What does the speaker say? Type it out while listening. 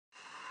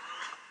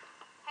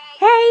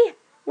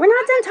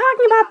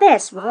about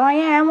this? Well, I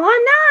am. Well,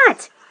 I'm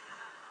not.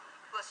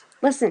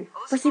 Listen,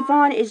 Prissy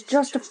Fawn is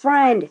just a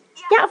friend.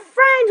 Yeah, a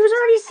friend who's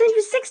already sent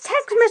you 6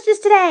 text messages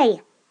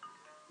today.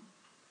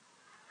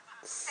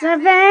 7?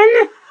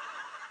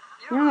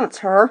 No, it's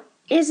her.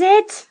 Is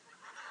it?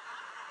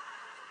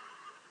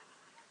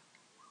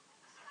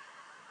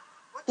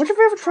 What's your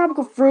favorite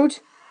tropical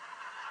fruit?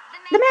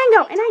 The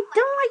mango, and I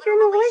don't like you're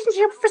in a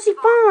relationship with Prissy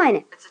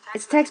Fawn.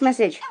 It's a text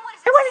message.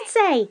 And what does it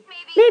say?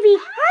 Maybe,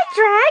 hi,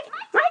 Drag.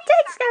 My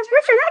text got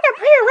richer and I got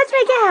prettier. Let's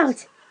make out.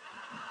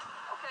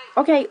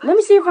 Okay, let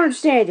me see if I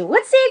understand you.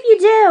 Let's see if you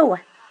do.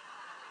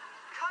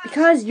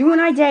 Because you and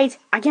I date,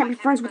 I can't be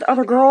friends with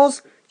other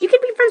girls. You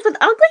can be friends with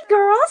ugly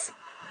girls.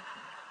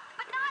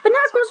 But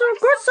not girls who are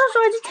good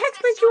social. I just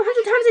text message you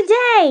 100 times a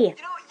day.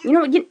 You know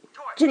what?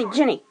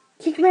 Jenny,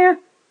 can you come here?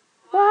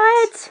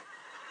 What?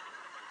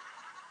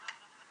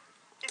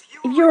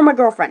 If you were my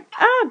girlfriend.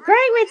 Oh,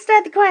 great way to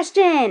start the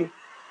question.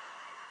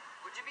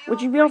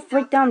 Would you be all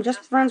freaked out and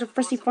just friends with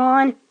Prissy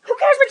Fawn? Who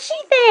cares what she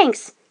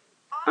thinks?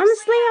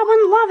 Honestly, I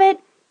wouldn't love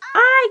it.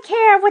 I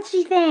care what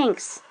she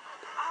thinks.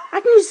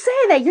 How can you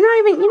say that? You're not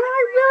even, I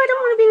really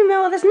don't want to be in the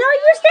middle of this. No,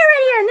 you stay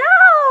right here.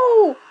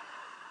 No!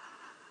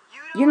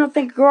 You don't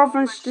think a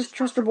girlfriend should just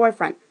trust her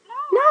boyfriend?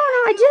 No,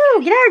 I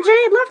do. Get out of here,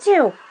 Jenny. I'd love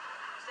to.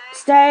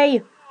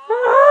 Stay.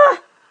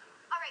 Ah!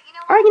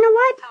 Alright, you know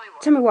what?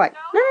 Tell me what?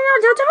 No,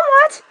 don't tell me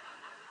what.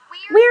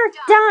 We're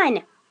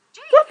done.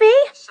 Fluffy.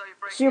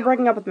 So you're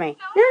breaking up with me?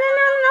 No,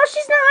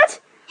 she's not.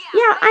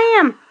 Yeah, I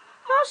am.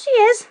 Well, she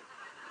is.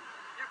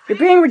 You're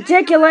being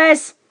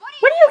ridiculous.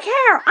 What do you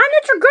care? I'm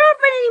not your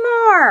girlfriend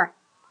anymore.